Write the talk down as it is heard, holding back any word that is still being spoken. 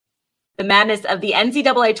The madness of the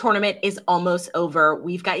NCAA tournament is almost over.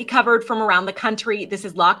 We've got you covered from around the country. This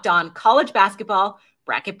is Locked On College Basketball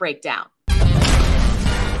Bracket Breakdown.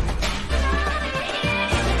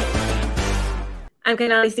 I'm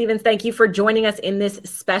Kenali Stevens. Thank you for joining us in this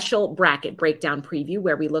special bracket breakdown preview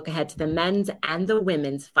where we look ahead to the men's and the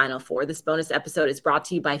women's Final Four. This bonus episode is brought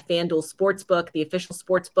to you by FanDuel Sportsbook, the official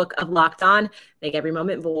sportsbook of Locked On. Make every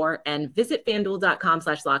moment more and visit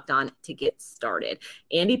FanDuel.com/LockedOn to get started.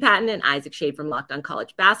 Andy Patton and Isaac Shade from Locked On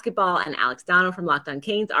College Basketball and Alex Dono from Locked On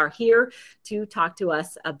Canes are here to talk to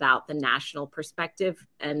us about the national perspective.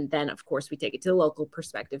 And then, of course, we take it to the local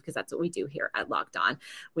perspective because that's what we do here at Locked On.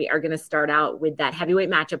 We are going to start out with that heavyweight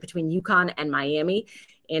matchup between UConn and Miami.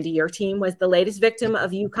 Andy, your team was the latest victim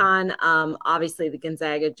of UConn. Obviously, the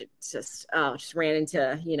Gonzaga just ran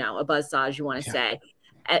into, a buzzsaw, as you want to say.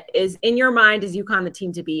 Is in your mind, is UConn the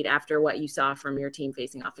team to beat after what you saw from your team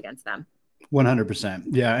facing off against them? 100%.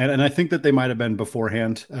 Yeah. And I think that they might've been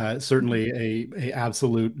beforehand, certainly a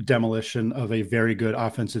absolute demolition of a very good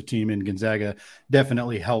offensive team in Gonzaga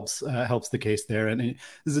definitely helps the case there. And this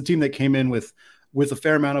is a team that came in with a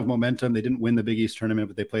fair amount of momentum. They didn't win the Big East tournament,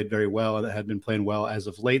 but they played very well and had been playing well as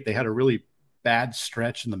of late. They had a really bad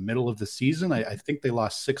stretch in the middle of the season. I think they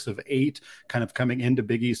lost 6 of 8 kind of coming into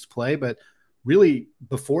Big East play, but really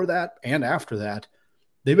before that and after that,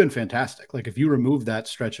 they've been fantastic. Like if you remove that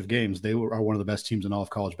stretch of games, they are one of the best teams in all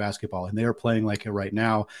of college basketball, and they are playing like it right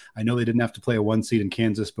now. I know they didn't have to play a 1 seed in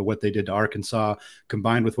Kansas, but what they did to Arkansas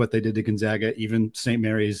combined with what they did to Gonzaga, even St.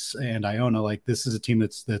 Mary's and Iona, like this is a team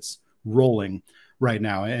that's rolling right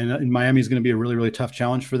now. And Miami is going to be a really, really tough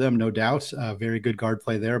challenge for them, no doubt. Very good guard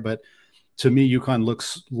play there. But to me, UConn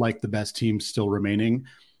looks like the best team still remaining.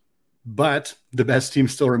 But the best team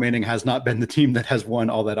still remaining has not been the team that has won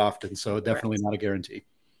all that often. So definitely not a guarantee.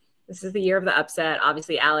 This is the year of the upset.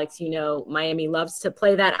 Obviously, Alex, Miami loves to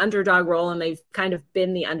play that underdog role, and they've kind of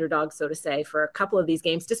been the underdog, so to say, for a couple of these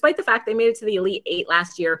games. Despite the fact they made it to the Elite Eight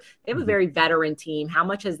last year, they have a very veteran team. How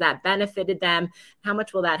much has that benefited them? How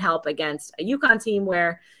much will that help against a UConn team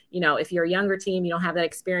where, if you're a younger team, you don't have that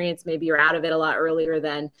experience, maybe you're out of it a lot earlier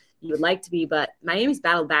than you would like to be, but Miami's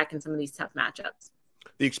battled back in some of these tough matchups.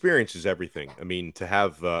 The experience is everything. I mean, to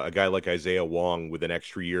have a guy like Isaiah Wong with an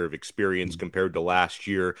extra year of experience compared to last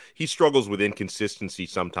year, he struggles with inconsistency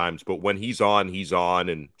sometimes, but when he's on,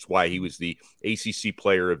 and it's why he was the ACC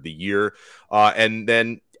Player of the Year. And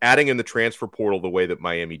then adding in the transfer portal the way that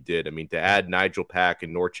Miami did. I mean, to add Nigel Pack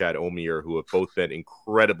and Norchad Omier, who have both been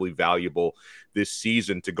incredibly valuable this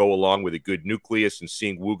season, to go along with a good nucleus and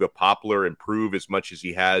seeing Wooga Poplar improve as much as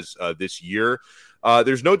he has this year.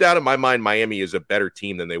 There's no doubt in my mind Miami is a better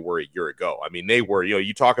team than they were a year ago. I mean, they were,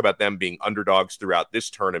 you talk about them being underdogs throughout this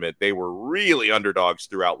tournament. They were really underdogs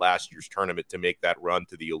throughout last year's tournament to make that run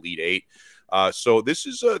to the Elite Eight. So this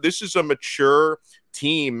is a mature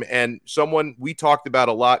team and someone we talked about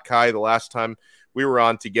a lot, Kai, the last time we were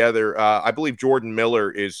on together. I believe Jordan Miller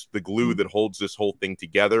is the glue that holds this whole thing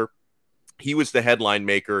together. He was the headline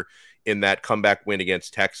maker in that comeback win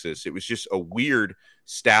against Texas. It was just a weird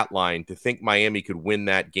stat line to think Miami could win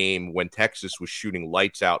that game when Texas was shooting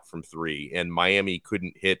lights out from 3 and Miami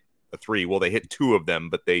couldn't hit a 3. Well, they hit 2 of them,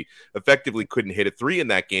 but they effectively couldn't hit a 3 in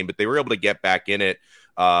that game, but they were able to get back in it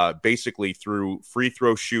basically through free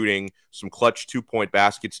throw shooting, some clutch 2-point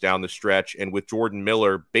baskets down the stretch, and with Jordan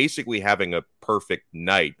Miller basically having a perfect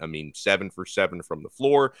night. I mean, 7 for 7 from the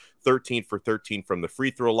floor, 13 for 13 from the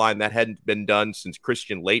free throw line. That hadn't been done since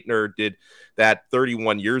Christian Laettner did that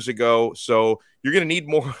 31 years ago. So you're going to need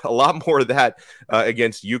a lot more of that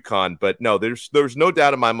against UConn. But no, there's no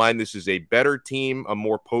doubt in my mind this is a better team, a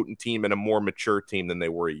more potent team, and a more mature team than they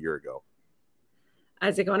were a year ago.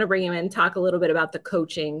 Isaac, I want to bring him in and talk a little bit about the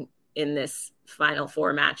coaching in this Final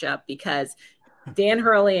Four matchup, because Dan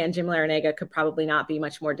Hurley and Jim Larrañaga could probably not be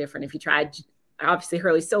much more different if you tried. Obviously,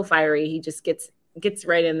 Hurley's so fiery. He just gets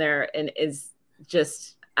right in there and is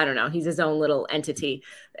just, I don't know, he's his own little entity.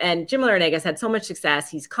 And Jim Larrañaga's had so much success.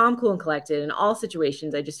 He's calm, cool, and collected in all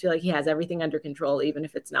situations. I just feel like he has everything under control, even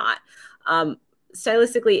if it's not.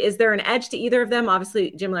 Stylistically, is there an edge to either of them?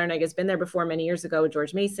 Obviously, Jim Larrañaga has been there before many years ago with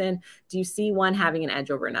George Mason. Do you see one having an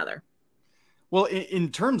edge over another? Well,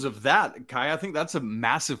 in terms of that, Kai, I think that's a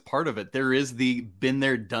massive part of it. There is the been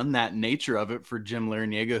there, done that nature of it for Jim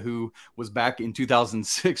Larrañaga, who was back in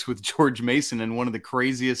 2006 with George Mason in one of the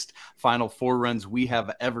craziest Final Four runs we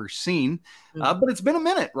have ever seen. But it's been a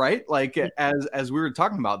minute, right? Like as we were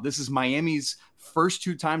talking about, this is Miami's first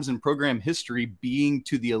 2 times in program history being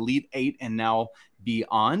to the Elite Eight and now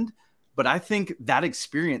beyond. but I think that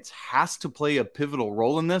experience has to play a pivotal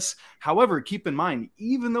role in this. However, keep in mind,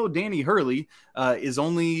 even though Danny Hurley is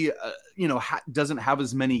only, doesn't have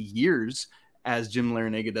as many years as Jim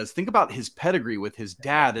Larrañaga does, think about his pedigree with his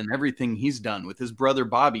dad and everything he's done, with his brother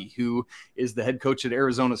Bobby, who is the head coach at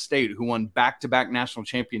Arizona State, who won back-to-back national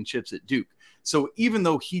championships at Duke. So even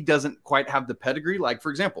though he doesn't quite have the pedigree, like,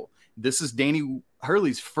 for example, this is Danny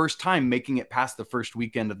Hurley's first time making it past the first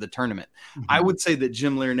weekend of the tournament. Mm-hmm. I would say that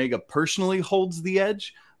Jim Larrañaga personally holds the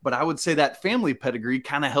edge, but I would say that family pedigree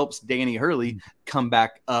kind of helps Danny Hurley come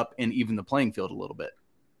back up and even the playing field a little bit.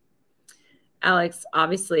 Alex,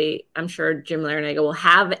 obviously, I'm sure Jim Larrañaga will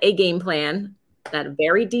have a game plan, that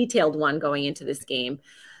very detailed one going into this game.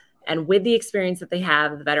 And with the experience that they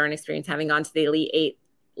have, the veteran experience, having gone to the Elite Eight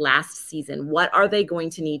last season, what are they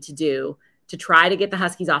going to need to do to try to get the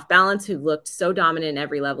Huskies off balance, who looked so dominant in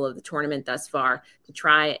every level of the tournament thus far, to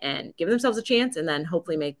try and give themselves a chance and then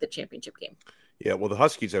hopefully make the championship game? Yeah, well, the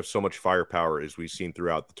Huskies have so much firepower, as we've seen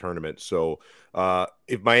throughout the tournament. So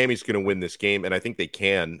if Miami's going to win this game, and I think they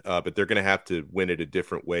can, but they're going to have to win it a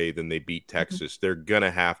different way than they beat Texas. They're going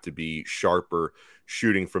to have to be sharper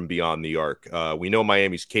shooting from beyond the arc. We know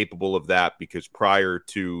Miami's capable of that because prior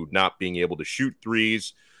to not being able to shoot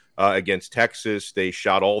threes against Texas, they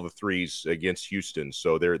shot all the threes against Houston.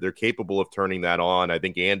 So they're capable of turning that on. I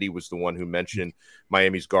think Andy was the one who mentioned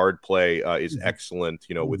Miami's guard play is excellent,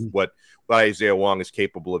 with what Isaiah Wong is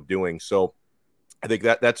capable of doing. So I think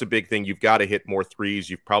that's a big thing. You've got to hit more threes.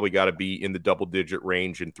 You've probably got to be in the double-digit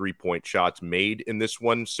range in three-point shots made in this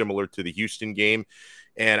one, similar to the Houston game.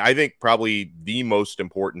 And I think probably the most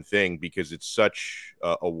important thing, because it's such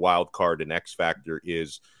a wild card and X factor,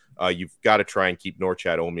 is you've got to try and keep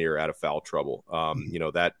Norchad Omier out of foul trouble.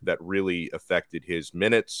 That really affected his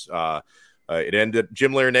minutes. It ended.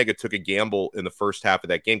 Jim Larrañaga took a gamble in the first half of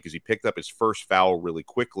that game because he picked up his first foul really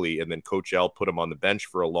quickly, and then Coach L put him on the bench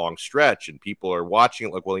for a long stretch. And people are watching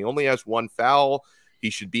it like, well, he only has one foul. He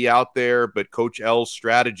should be out there. But Coach L's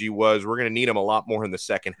strategy was, we're going to need him a lot more in the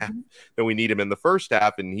second half than we need him in the first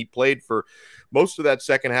half. And he played for most of that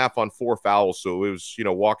second half on 4 fouls. So it was,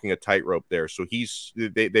 walking a tightrope there. So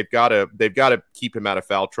they've got to keep him out of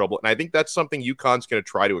foul trouble. And I think that's something UConn's going to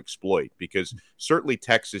try to exploit, because certainly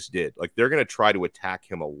Texas did. Like, they're going to try to attack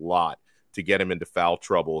him a lot to get him into foul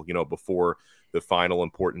trouble, before the final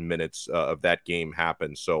important minutes of that game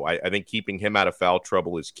happen. So I think keeping him out of foul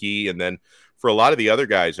trouble is key. And then for a lot of the other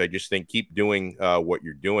guys, I just think keep doing what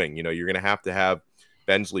you're doing. You're going to have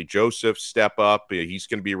Bensley Joseph step up. He's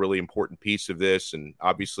going to be a really important piece of this. And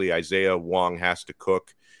obviously Isaiah Wong has to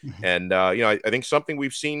cook. And, I think something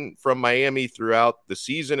we've seen from Miami throughout the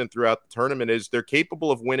season and throughout the tournament is they're capable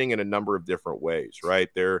of winning in a number of different ways, right?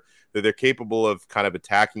 They're capable of kind of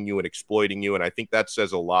attacking you and exploiting you. And I think that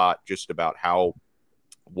says a lot just about how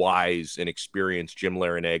wise and experienced Jim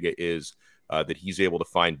Larrañaga is, that he's able to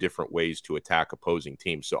find different ways to attack opposing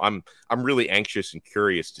teams. So I'm really anxious and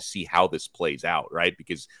curious to see how this plays out, right?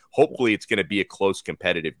 Because hopefully it's going to be a close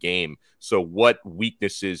competitive game. So what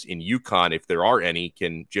weaknesses in UConn, if there are any,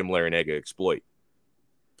 can Jim Larrañaga exploit?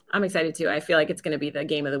 I'm excited too. I feel like it's going to be the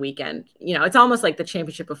game of the weekend. It's almost like the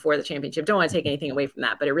championship before the championship. Don't want to take anything away from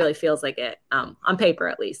that, but it really feels like it, on paper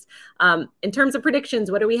at least. In terms of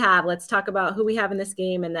predictions, what do we have? Let's talk about who we have in this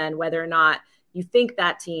game, and then whether or not you think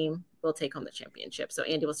that team will take home the championship. So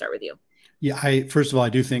Andy, we'll start with you. Yeah, first of all, I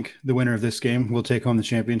do think the winner of this game will take home the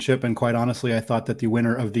championship. And quite honestly, I thought that the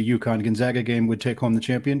winner of the UConn-Gonzaga game would take home the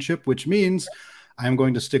championship, which means I'm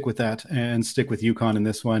going to stick with that and stick with UConn in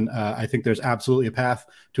this one. I think there's absolutely a path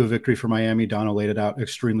to a victory for Miami. Dono laid it out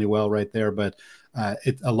extremely well right there, but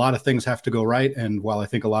a lot of things have to go right. And while I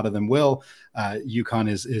think a lot of them will, UConn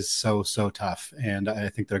is so tough. And I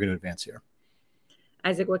think they're going to advance here.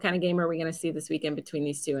 Isaac, what kind of game are we going to see this weekend between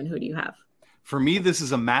these two, and who do you have? For me, this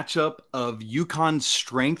is a matchup of UConn's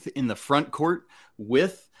strength in the front court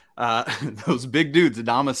with those big dudes,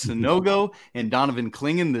 Adama Sanogo and Donovan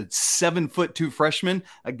Clingan, the 7'2" freshman,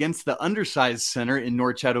 against the undersized center in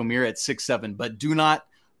Norchad Omier at 6'7". But do not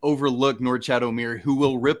overlook Norchad Omier, who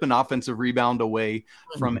will rip an offensive rebound away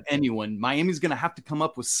from anyone. Miami's going to have to come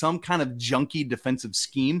up with some kind of junky defensive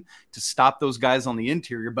scheme to stop those guys on the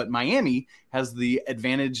interior. But Miami has the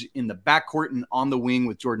advantage in the backcourt and on the wing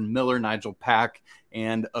with Jordan Miller, Nigel Pack,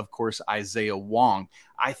 and, of course, Isaiah Wong.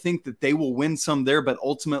 I think that they will win some there, but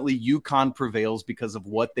ultimately UConn prevails because of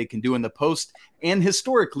what they can do in the post. And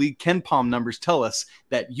historically, KenPom numbers tell us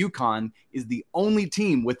that UConn is the only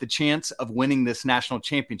team with the chance of winning this national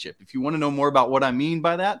championship. If you want to know more about what I mean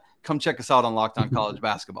by that, come check us out on Locked On College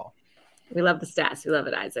Basketball. We love the stats. We love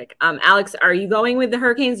it, Isaac. Alex, are you going with the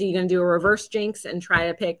Hurricanes? Are you going to do a reverse jinx and try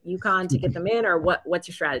to pick UConn to get them in, or what's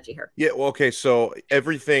your strategy here? Yeah, well, okay. So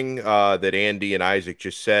everything that Andy and Isaac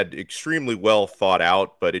just said, extremely well thought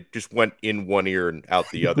out, but it just went in one ear and out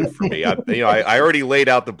the other for me. I already laid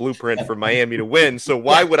out the blueprint for Miami to win, so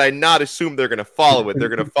why would I not assume they're going to follow it? They're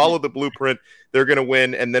going to follow the blueprint. They're going to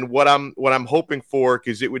win, and then what I'm hoping for,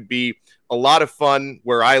 because it would be a lot of fun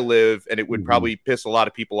where I live, and it would probably piss a lot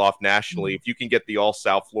of people off nationally if you can get the all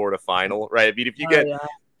South Florida final, right? I mean, if you get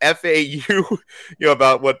FAU,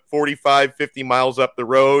 about 45, 50 miles up the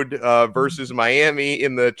road versus Miami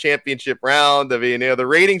in the championship round. I mean, the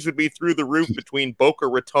ratings would be through the roof between Boca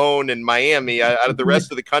Raton and Miami. The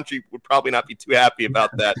rest of the country would probably not be too happy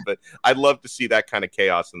about that, but I'd love to see that kind of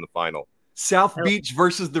chaos in the final. South Beach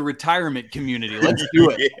versus the retirement community. Let's do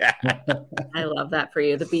it. Yeah. I love that for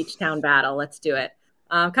you. The Beach Town battle. Let's do it.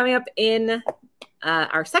 Coming up in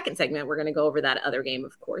our second segment, we're going to go over that other game,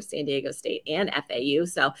 of course, San Diego State and FAU.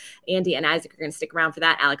 So Andy and Isaac are going to stick around for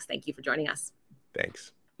that. Alex, thank you for joining us.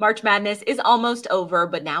 Thanks. March Madness is almost over,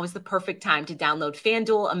 but now is the perfect time to download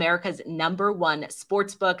FanDuel, America's #1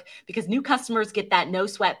 sportsbook, because new customers get that no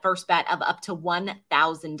sweat first bet of up to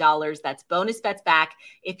 $1,000. That's bonus bets back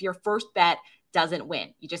if your first bet doesn't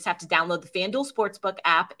win. You just have to download the FanDuel Sportsbook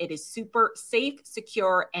app. It is super safe,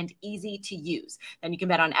 secure, and easy to use. Then you can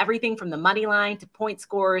bet on everything from the money line to point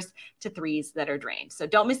scores to threes that are drained. So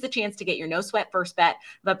don't miss the chance to get your no sweat first bet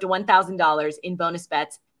of up to $1,000 in bonus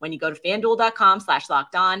bets when you go to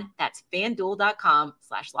FanDuel.com/lockedon. That's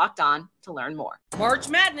FanDuel.com/lockedon to learn more. March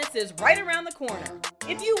Madness is right around the corner.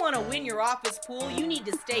 If you want to win your office pool, you need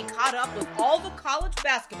to stay caught up with all the college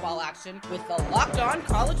basketball action with the Locked On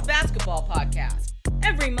College Basketball Podcast.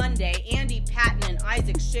 Every Monday, Andy Patton and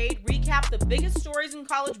Isaac Shade recap the biggest stories in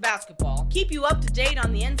college basketball, keep you up to date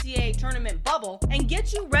on the NCAA tournament bubble, and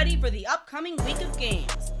get you ready for the upcoming week of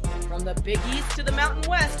games. From the Big East to the Mountain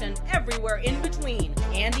West and everywhere in between,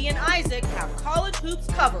 Andy and Isaac have college hoops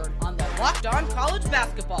covered on the Locked On College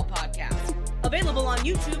Basketball Podcast. Available on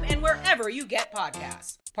YouTube and wherever you get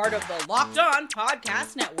podcasts. Part of the Locked On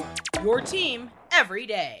Podcast Network. Your team every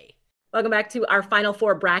day. Welcome back to our Final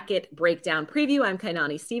Four bracket breakdown preview. I'm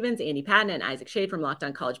Kainani Stevens. Andy Patton and Isaac Shade from Locked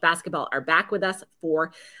On College Basketball are back with us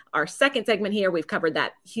for our second segment here. We've covered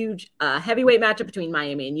that huge heavyweight matchup between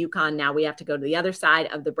Miami and UConn. Now we have to go to the other side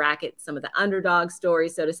of the bracket, some of the underdog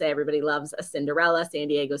stories, so to say. Everybody loves a Cinderella, San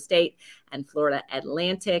Diego State and Florida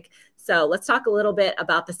Atlantic. So let's talk a little bit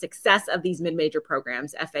about the success of these mid-major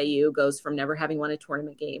programs. FAU goes from never having won a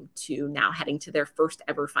tournament game to now heading to their first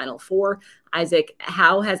ever Final Four. Isaac,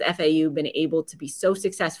 how has FAU been able to be so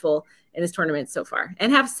successful in this tournament so far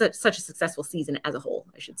and have such a successful season as a whole,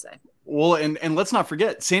 I should say? Well, and let's not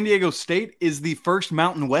forget, San Diego State is the first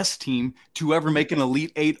Mountain West team to ever make an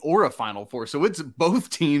Elite Eight or a Final Four. So it's both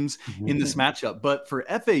teams in this matchup. But for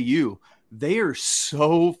FAU, they are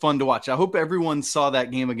so fun to watch. I hope everyone saw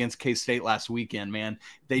that game against K-State last weekend, man.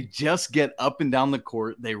 They just get up and down the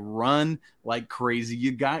court. They run like crazy.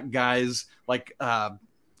 You got guys like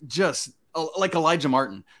just like Elijah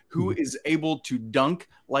Martin, who is able to dunk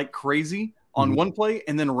like crazy on one play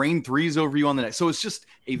and then rain threes over you on the next. So it's just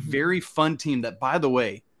a very fun team that, by the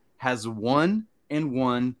way, has won and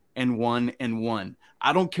won and won and won.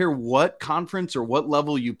 I don't care what conference or what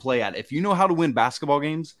level you play at. If you know how to win basketball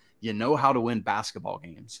games, you know how to win basketball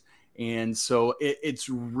games. And so it's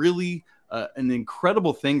really an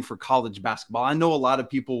incredible thing for college basketball. I know a lot of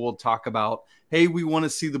people will talk about, hey, we want to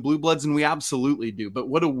see the Blue Bloods, and we absolutely do. But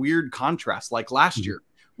what a weird contrast. Like last year,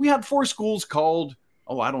 we had 4 schools called,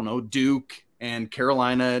 Duke and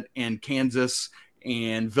Carolina and Kansas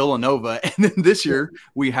and Villanova. And then this year,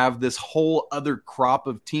 we have this whole other crop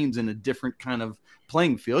of teams in a different kind of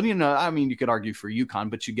playing field. You could argue for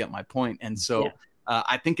UConn, but you get my point. And so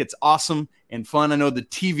I think it's awesome and fun. I know the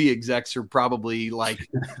TV execs are probably like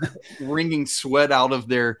wringing sweat out of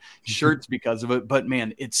their shirts because of it. But,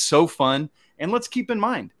 man, it's so fun. And let's keep in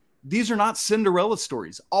mind, these are not Cinderella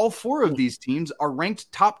stories. All 4 of these teams are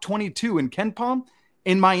ranked top 22 in KenPom.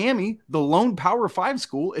 In Miami, the lone Power 5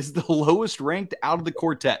 school is the lowest ranked out of the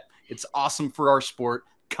quartet. It's awesome for our sport.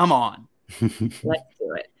 Come on. Let's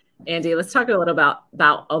do it. Andy, let's talk a little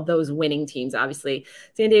about of those winning teams. Obviously,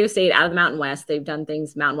 San Diego State out of the Mountain West. They've done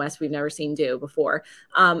things Mountain West we've never seen do before.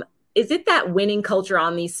 Is it that winning culture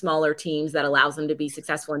on these smaller teams that allows them to be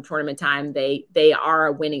successful in tournament time? They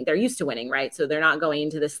are winning. They're used to winning, right? So they're not going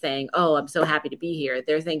into this thing, oh, I'm so happy to be here.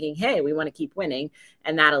 They're thinking, hey, we want to keep winning.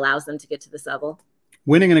 And that allows them to get to this level.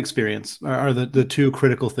 Winning and experience are the two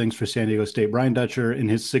critical things for San Diego State. Brian Dutcher, in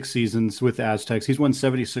his 6 seasons with the Aztecs, he's won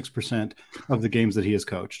 76% of the games that he has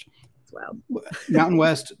coached. Wow. Mountain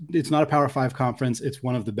West, it's not a Power 5 conference. It's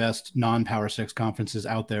one of the best non-Power 6 conferences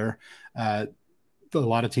out there. A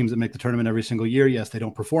lot of teams that make the tournament every single year, yes, they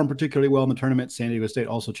don't perform particularly well in the tournament. San Diego State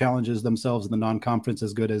also challenges themselves in the non-conference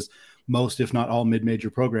as good as most, if not all, mid-major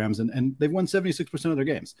programs, and they've won 76% of their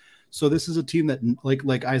games. So this is a team that,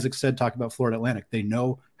 like Isaac said, talk about Florida Atlantic, they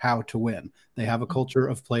know how to win. They have a culture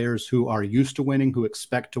of players who are used to winning, who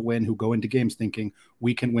expect to win, who go into games thinking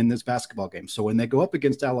we can win this basketball game. So when they go up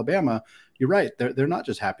against Alabama, you're right, they're not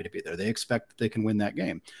just happy to be there. They expect that they can win that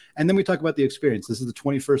game. And then we talk about the experience. This is the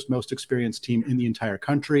 21st most experienced team in the entire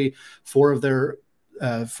country. 4 of their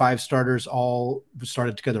 5 starters all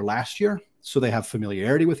started together last year. So they have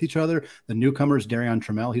familiarity with each other. The newcomers, Darion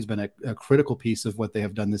Trammell, he's been a critical piece of what they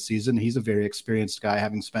have done this season. He's a very experienced guy,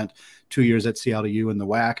 having spent 2 years at CLU in the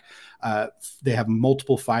WAC. They have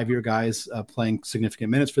multiple 5-year guys playing significant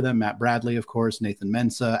minutes for them. Matt Bradley, of course, Nathan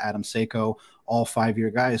Mensah, Adam Seiko, all 5-year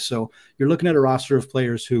guys. So you're looking at a roster of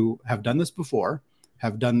players who have done this before,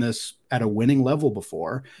 have done this at a winning level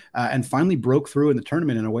before, and finally broke through in the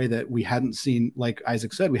tournament in a way that we hadn't seen. Like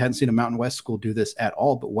Isaac said, we hadn't seen a Mountain West school do this at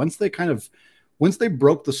all. But once they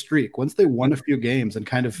broke the streak, once they won a few games and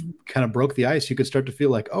kind of broke the ice, you could start to feel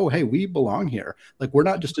like, oh, hey, we belong here. Like, we're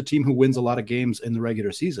not just a team who wins a lot of games in the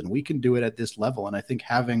regular season. We can do it at this level. And I think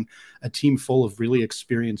having a team full of really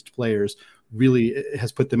experienced players really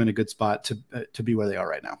has put them in a good spot to be where they are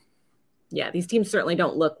right now. Yeah, these teams certainly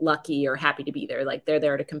don't look lucky or happy to be there. Like, they're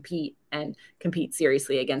there to compete and compete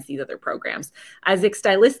seriously against these other programs. Isaac,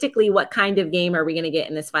 stylistically, what kind of game are we going to get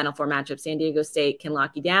in this Final Four matchup? San Diego State can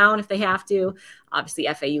lock you down if they have to. Obviously,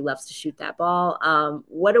 FAU loves to shoot that ball.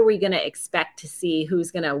 What are we going to expect to see?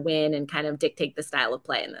 Who's going to win and kind of dictate the style of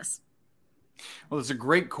play in this? Well, that's a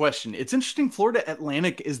great question. It's interesting. Florida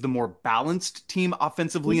Atlantic is the more balanced team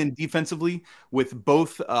offensively and defensively, with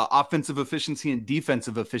both offensive efficiency and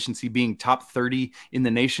defensive efficiency being top 30 in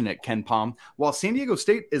the nation at Ken Pom, while San Diego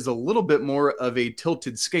State is a little bit more of a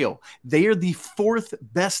tilted scale. They are the 4th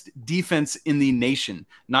best defense in the nation,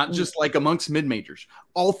 not just like amongst mid-majors,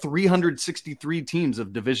 all 363 teams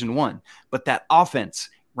of Division I, but that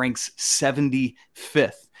offense ranks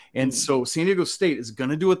 75th. And so San Diego State is going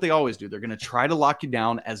to do what they always do. They're going to try to lock you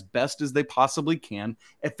down as best as they possibly can.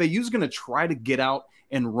 FAU is going to try to get out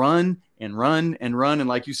and run and run and run. And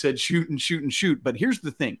like you said, shoot and shoot and shoot. But here's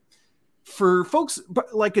the thing. For folks,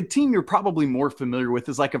 like a team you're probably more familiar with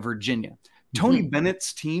is like a Virginia. Tony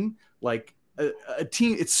Bennett's team, like a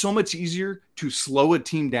team, it's so much easier to slow a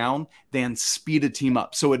team down than speed a team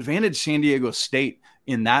up. So advantage San Diego State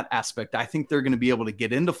in that aspect. I think they're going to be able to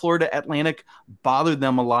get into Florida Atlantic, bother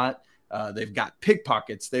them a lot. They've got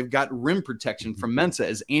pickpockets. They've got rim protection from Mensah,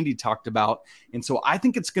 as Andy talked about. And so I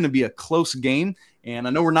think it's going to be a close game. And I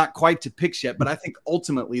know we're not quite to picks yet, but I think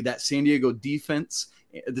ultimately that San Diego defense,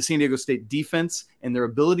 the San Diego State defense, and their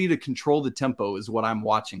ability to control the tempo is what I'm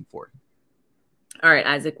watching for. All right,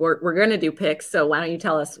 Isaac, we're going to do picks. So why don't you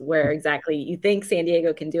tell us where exactly you think San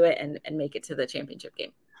Diego can do it and make it to the championship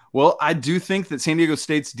game? Well, I do think that San Diego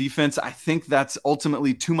State's defense, I think that's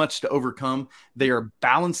ultimately too much to overcome. They are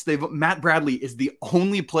balanced. Matt Bradley is the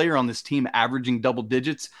only player on this team averaging double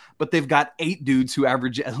digits, but they've got 8 dudes who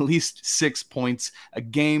average at least 6 points a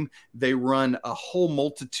game. They run a whole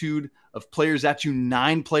multitude of players at you.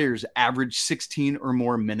 9 players average 16 or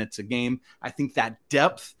more minutes a game. I think that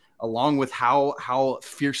depth, along with how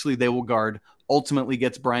fiercely they will guard, ultimately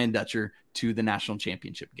gets Brian Dutcher to the national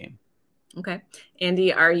championship game. Okay.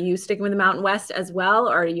 Andy, are you sticking with the Mountain West as well,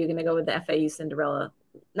 or are you going to go with the FAU Cinderella?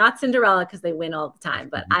 Not Cinderella because they win all the time,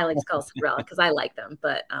 but I like to call Cinderella because I like them.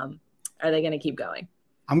 But are they going to keep going?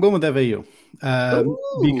 I'm going with FAU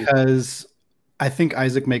because I think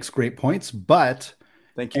Isaac makes great points, but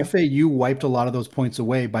thank you. FAU wiped a lot of those points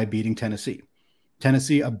away by beating Tennessee.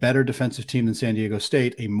 Tennessee, a better defensive team than San Diego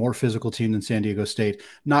State, a more physical team than San Diego State,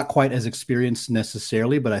 not quite as experienced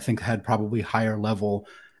necessarily, but I think had probably higher level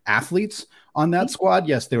athletes on that squad.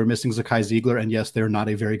 Yes, they were missing Zakai Ziegler, and yes, they're not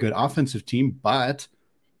a very good offensive team, but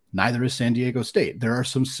neither is San Diego State. There are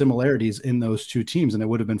some similarities in those two teams, and it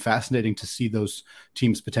would have been fascinating to see those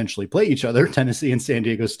teams potentially play each other, Tennessee and San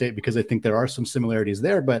Diego State, because I think there are some similarities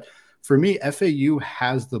there. But for me, FAU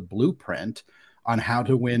has the blueprint on how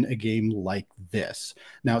to win a game like this.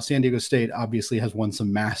 Now, San Diego State obviously has won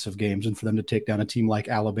some massive games, and for them to take down a team like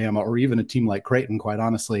Alabama or even a team like Creighton, quite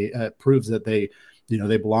honestly, proves that they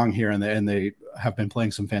belong here and they have been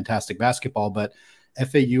playing some fantastic basketball. But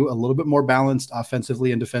FAU a little bit more balanced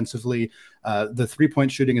offensively and defensively. The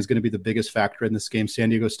 3-point shooting is going to be the biggest factor in this game. San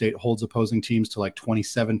Diego State holds opposing teams to like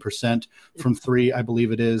 27% from three, I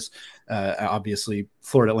believe it is. Obviously,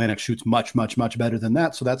 Florida Atlantic shoots much, much, much better than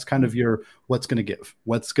that. So that's kind of your what's going to give.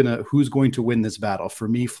 Who's going to win this battle? For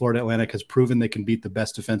me, Florida Atlantic has proven they can beat the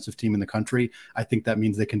best defensive team in the country. I think that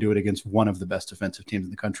means they can do it against one of the best defensive teams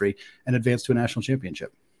in the country and advance to a national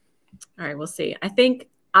championship. All right, we'll see.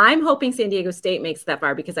 I'm hoping San Diego State makes that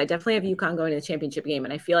far because I definitely have UConn going to the championship game.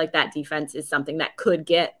 And I feel like that defense is something that could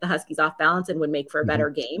get the Huskies off balance and would make for a better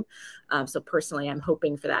game. So personally, I'm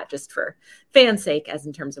hoping for that just for fans' sake as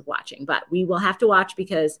in terms of watching. But we will have to watch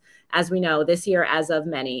because as we know, this year, as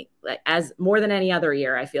more than any other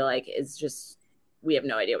year, I feel like is just we have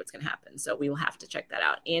no idea what's going to happen. So we will have to check that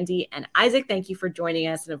out. Andy and Isaac, thank you for joining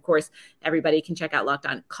us. And of course, everybody can check out Locked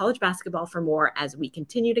On College Basketball for more as we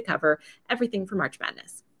continue to cover everything for March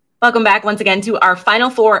Madness. Welcome back once again to our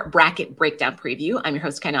Final Four bracket breakdown preview. I'm your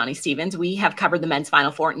host, Kainani Stevens. We have covered the men's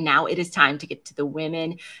Final Four. Now it is time to get to the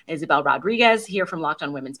women. Isabel Rodriguez here from Locked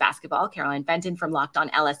On Women's Basketball, Caroline Benton from Locked On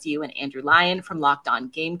LSU, and Andrew Lyon from Locked On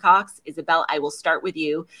Gamecocks. Isabel, I will start with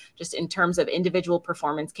you. Just in terms of individual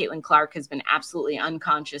performance, Caitlin Clark has been absolutely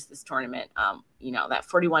unconscious this tournament. That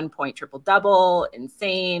 41-point triple-double,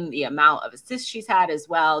 insane. The amount of assists she's had as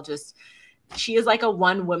well, she is like a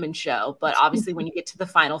one-woman show, but obviously when you get to the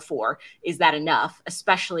Final Four, is that enough,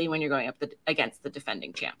 especially when you're going up against the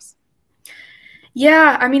defending champs?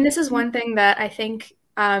 Yeah, I mean, this is one thing that I think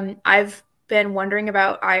I've been wondering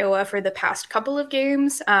about Iowa for the past couple of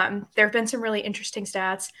games. There have been some really interesting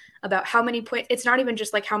stats about how many points. It's not even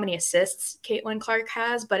just like how many assists Caitlin Clark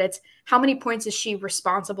has, but it's how many points is she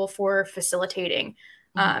responsible for facilitating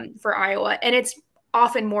for Iowa. And it's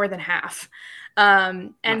often more than half.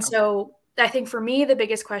 So I think for me, the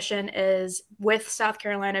biggest question is with South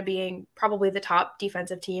Carolina being probably the top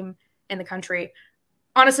defensive team in the country,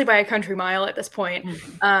 honestly, by a country mile at this point,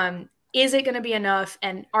 is it going to be enough?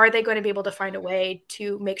 And are they going to be able to find a way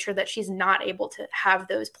to make sure that she's not able to have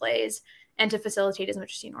those plays and to facilitate as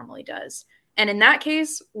much as she normally does? And in that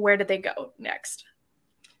case, where did they go next?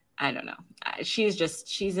 I don't know.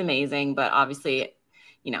 She's amazing, but obviously,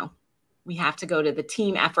 we have to go to the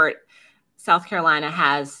team effort. South Carolina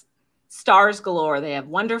has stars galore. They have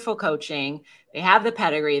wonderful coaching. They have the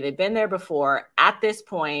pedigree. They've been there before. At this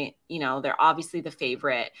point, they're obviously the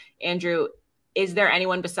favorite. Andrew, is there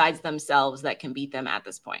anyone besides themselves that can beat them at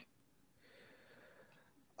this point?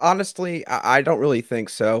 Honestly, I don't really think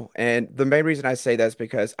so. And the main reason I say that is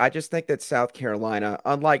because I just think that South Carolina,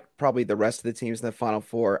 unlike probably the rest of the teams in the Final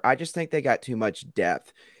Four, I just think they got too much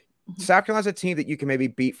depth. South Carolina's a team that you can maybe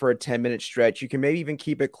beat for a 10-minute stretch. You can maybe even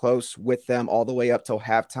keep it close with them all the way up till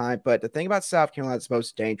halftime. But the thing about South Carolina that's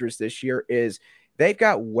most dangerous this year is they've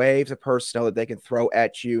got waves of personnel that they can throw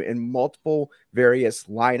at you in multiple various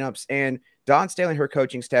lineups. And Dawn Staley and her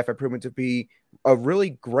coaching staff have proven to be a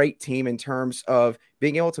really great team in terms of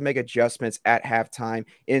being able to make adjustments at halftime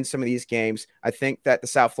in some of these games. I think that the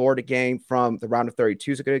South Florida game from the round of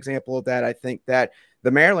 32 is a good example of that. I think that the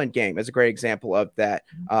Maryland game is a great example of that.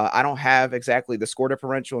 I don't have exactly the score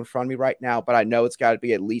differential in front of me right now, but I know it's got to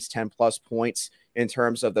be at least 10 plus points in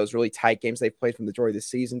terms of those really tight games they've played from the majority of the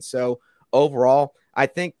season. So overall, I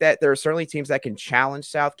think that there are certainly teams that can challenge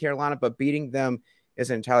South Carolina, but beating them is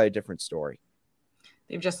an entirely different story.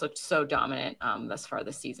 They've just looked so dominant thus far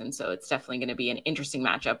this season. So it's definitely going to be an interesting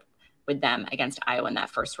matchup with them against Iowa in that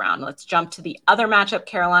first round. Let's jump to the other matchup,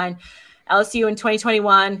 Caroline. LSU in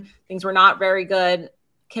 2021, things were not very good.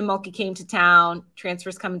 Kim Mulkey came to town,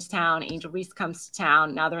 transfers come to town, Angel Reese comes to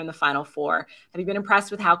town. Now they're in the Final Four. Have you been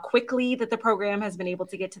impressed with how quickly that the program has been able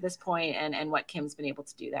to get to this point and what Kim's been able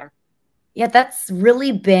to do there? Yeah, that's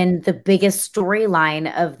really been the biggest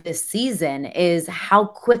storyline of this season is how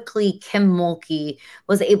quickly Kim Mulkey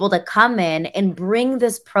was able to come in and bring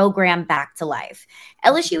this program back to life.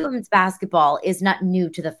 LSU women's basketball is not new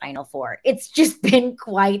to the Final Four. It's just been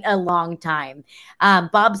quite a long time.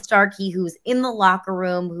 Bob Starkey, who's in the locker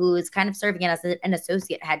room, who is kind of serving as an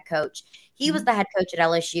associate head coach, he was the head coach at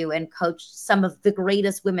LSU and coached some of the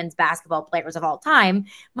greatest women's basketball players of all time,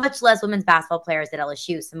 much less women's basketball players at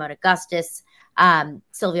LSU. Simone Augustus,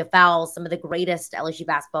 Sylvia Fowles, some of the greatest LSU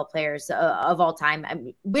basketball players of all time. I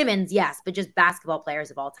mean, women's, yes, but just basketball players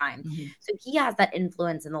of all time. So he has that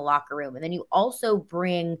influence in the locker room. And then you also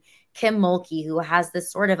bring Kim Mulkey, who has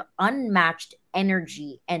this sort of unmatched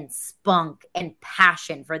energy and spunk and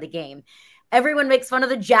passion for the game. everyone makes fun of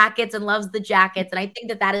the jackets and loves the jackets. And I think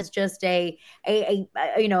that that is just a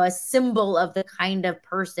symbol of the kind of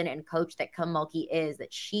person and coach that Kim Mulkey is,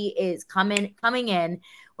 that she is coming in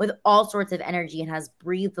with all sorts of energy and has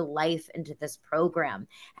breathed life into this program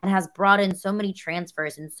and has brought in so many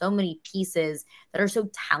transfers and so many pieces that are so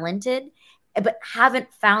talented, but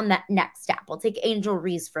haven't found that next step. We'll take Angel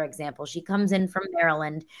Reese, for example. She comes in from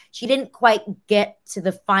Maryland. She didn't quite get to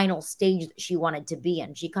the final stage that she wanted to be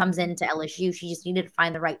in. She comes into LSU. She just needed to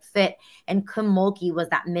find the right fit. And Kim Mulkey was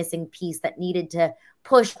that missing piece that needed to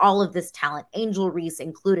push all of this talent, Angel Reese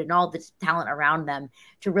included, and all the talent around them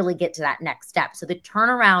to really get to that next step. So the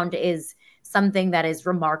turnaround is something that is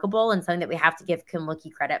remarkable and something that we have to give Kim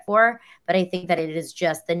Mulkey credit for. But I think that it is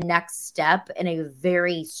just the next step in a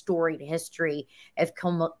very storied history of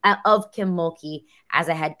Kim Mulkey as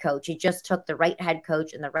a head coach. He just took the right head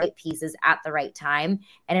coach and the right pieces at the right time.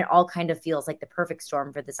 And it all kind of feels like the perfect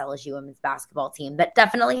storm for this LSU women's basketball team that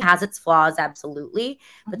definitely has its flaws, absolutely.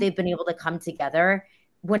 But they've been able to come together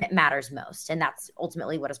when it matters most. And that's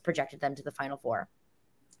ultimately what has projected them to the Final Four.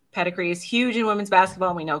 Pedigree is huge in women's basketball,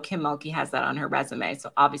 and we know Kim Mulkey has that on her resume.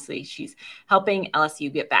 So obviously she's helping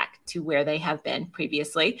LSU get back to where they have been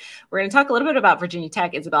previously. We're going to talk a little bit about Virginia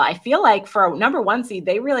Tech, Isabel. I feel like for a number one seed,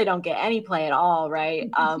 they really don't get any play at all,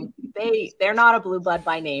 right? They're not a blue blood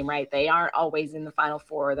by name, right? They aren't always in the Final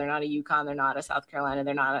Four. They're not a UConn. They're not a South Carolina.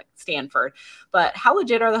 They're not a Stanford. But how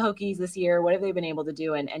legit are the Hokies this year? What have they been able to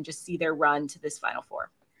do and just see their run to this Final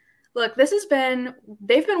Four? Look, they've been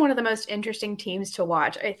one of the most interesting teams to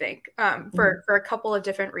watch, I think, for a couple of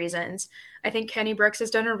different reasons. I think Kenny Brooks has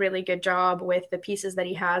done a really good job with the pieces that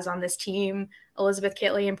he has on this team. Elizabeth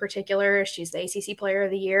Kitley in particular, she's the ACC Player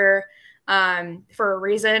of the Year for a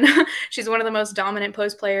reason. She's one of the most dominant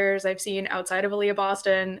post players I've seen outside of Aaliyah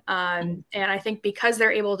Boston. And I think because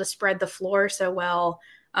they're able to spread the floor so well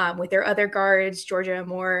with their other guards, Georgia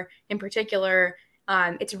Amore in particular,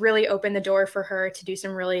 it's really opened the door for her to do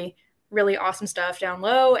some really, really awesome stuff down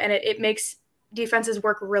low. And it makes defenses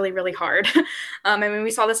work really, really hard. I mean,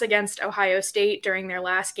 we saw this against Ohio State during their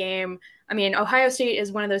last game. I mean, Ohio State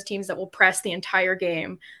is one of those teams that will press the entire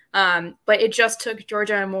game. But it just took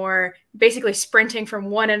Georgia Amore basically sprinting from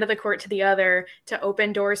one end of the court to the other to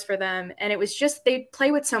open doors for them. And it was just, they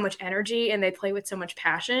play with so much energy and they play with so much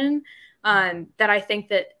passion that I think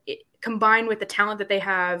that combined with the talent that they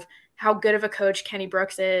have, how good of a coach Kenny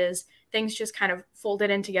Brooks is, things just kind of folded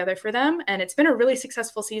in together for them. And it's been a really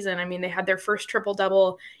successful season. I mean, they had their first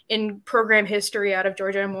triple-double in program history out of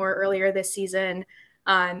Georgia Amore earlier this season.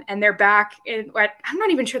 And they're back in, I'm not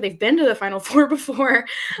even sure they've been to the Final Four before.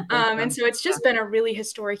 And so it's just been a really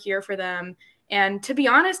historic year for them. And to be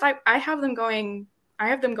honest, I have them going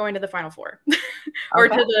to the Final Four or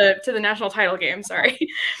to the national title game. Sorry.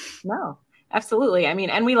 No. Absolutely. I mean,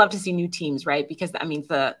 and we love to see new teams, right? Because that means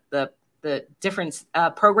the different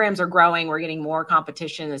programs are growing. We're getting more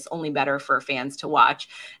competition. It's only better for fans to watch.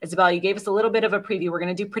 Isabel, you gave us a little bit of a preview. We're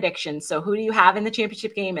going to do predictions. So who do you have in the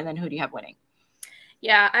championship game? And then who do you have winning?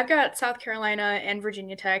 Yeah, I've got South Carolina and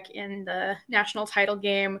Virginia Tech in the national title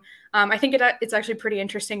game. I think it's actually pretty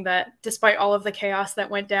interesting that despite all of the chaos that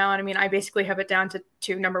went down, I mean, I basically have it down to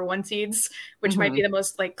 2 number 1 seeds, which might be the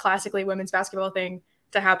most classically women's basketball thing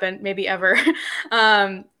to happen maybe ever.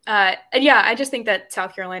 And yeah, I just think that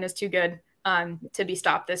South Carolina is too good to be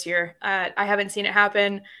stopped this year. I haven't seen it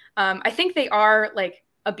happen. I think they are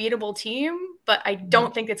a beatable team, but I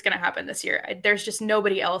don't think it's going to happen this year. There's just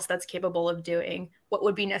nobody else that's capable of doing what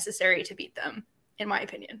would be necessary to beat them, in my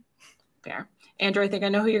opinion. Fair. Andrew, I think I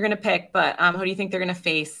know who you're going to pick, but who do you think they're going to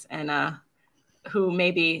face? And who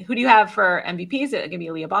do you have for MVP? Is it going to be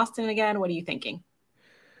Aaliyah Boston again? What are you thinking?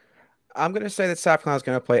 I'm going to say that South Carolina's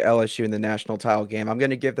going to play LSU in the national title game. I'm going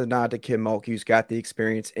to give the nod to Kim Mulkey, who's got the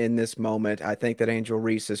experience in this moment. I think that Angel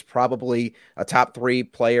Reese is probably a top 3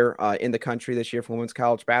 player in the country this year for women's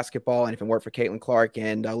college basketball. And if it weren't for Caitlin Clark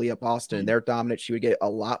and Aaliyah Boston and their dominance, she would get a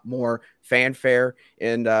lot more fanfare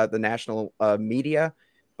in the national media.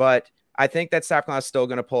 But I think that South Carolina is still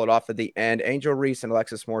going to pull it off at the end. Angel Reese and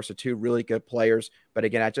Alexis Morris are 2 really good players. But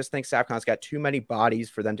again, I just think South Carolina's got too many bodies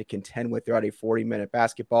for them to contend with throughout a 40-minute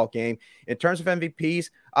basketball game. In terms of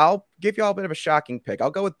MVPs, I'll give you all a bit of a shocking pick.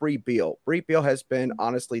 I'll go with Bree Beal. Bree Beal has been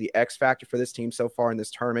honestly the X factor for this team so far in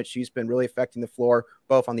this tournament. She's been really affecting the floor,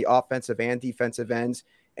 both on the offensive and defensive ends.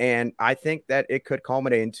 And I think that it could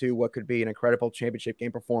culminate into what could be an incredible championship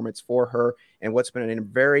game performance for her and what's been a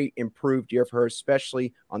very improved year for her,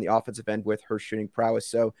 especially on the offensive end with her shooting prowess.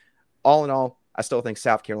 So all in all, I still think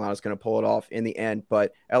South Carolina is going to pull it off in the end,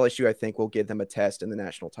 but LSU, I think, will give them a test in the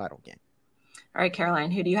national title game. All right, Caroline,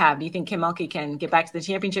 who do you have? Do you think Kim Mulkey can get back to the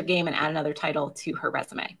championship game and add another title to her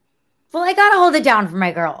resume? Well, I got to hold it down for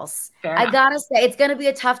my girls. Fair I enough. got to say, it's going to be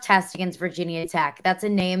a tough test against Virginia Tech. That's a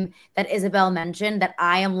name that Isabel mentioned that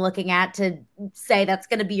I am looking at to say that's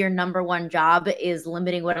going to be your number one job, is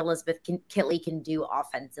limiting what Elizabeth Kitley can do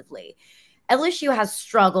offensively. LSU has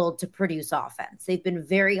struggled to produce offense. They've been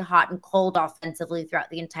very hot and cold offensively throughout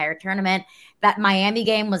the entire tournament. That Miami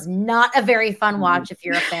game was not a very fun watch if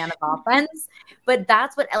you're a fan of offense, but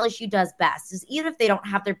that's what LSU does best, is even if they don't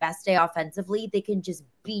have their best day offensively, they can just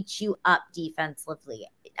beat you up defensively.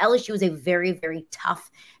 LSU is a very, very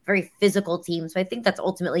tough, very physical team. So I think that's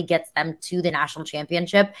ultimately gets them to the national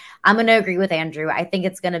championship. I'm going to agree with Andrew. I think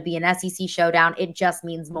it's going to be an SEC showdown. It just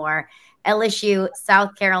means more. LSU,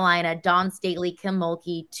 South Carolina, Dawn Staley, Kim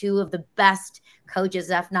Mulkey, two of the best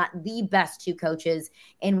coaches, if not the best two coaches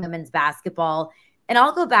in women's basketball. And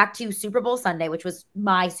I'll go back to Super Bowl Sunday, which was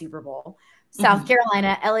my Super Bowl. South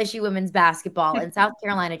Carolina, LSU women's basketball, and South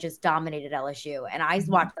Carolina just dominated LSU. And I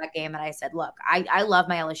watched that game and I said, look, I love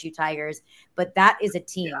my LSU Tigers, but that is a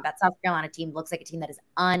team, that South Carolina team looks like a team that is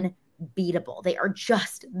unbeatable. They are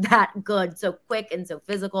just that good, so quick and so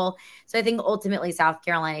physical. So I think ultimately South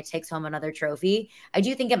Carolina takes home another trophy. I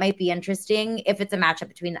do think it might be interesting if it's a matchup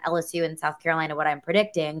between LSU and South Carolina, what I'm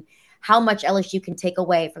predicting, how much LSU can take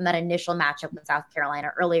away from that initial matchup with South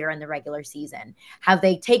Carolina earlier in the regular season. Have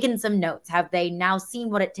they taken some notes? Have they now seen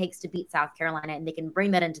what it takes to beat South Carolina, and they can bring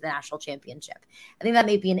that into the national championship? I think that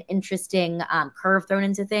may be an interesting curve thrown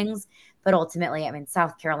into things. But ultimately, I mean,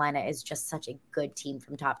 South Carolina is just such a good team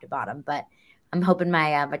from top to bottom. But I'm hoping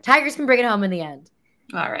my Tigers can bring it home in the end.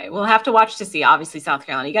 All right. We'll have to watch to see. Obviously, South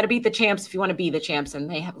Carolina, you got to beat the champs if you want to be the champs, and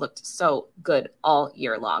they have looked so good all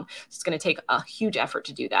year long. It's going to take a huge effort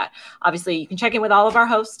to do that. Obviously, you can check in with all of our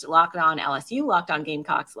hosts, Locked On LSU, Locked On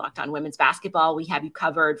Gamecocks, Locked On Women's Basketball. We have you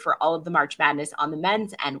covered for all of the March Madness on the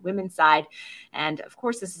men's and women's side. And, of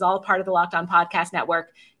course, this is all part of the Locked On Podcast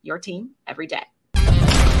Network, your team every day.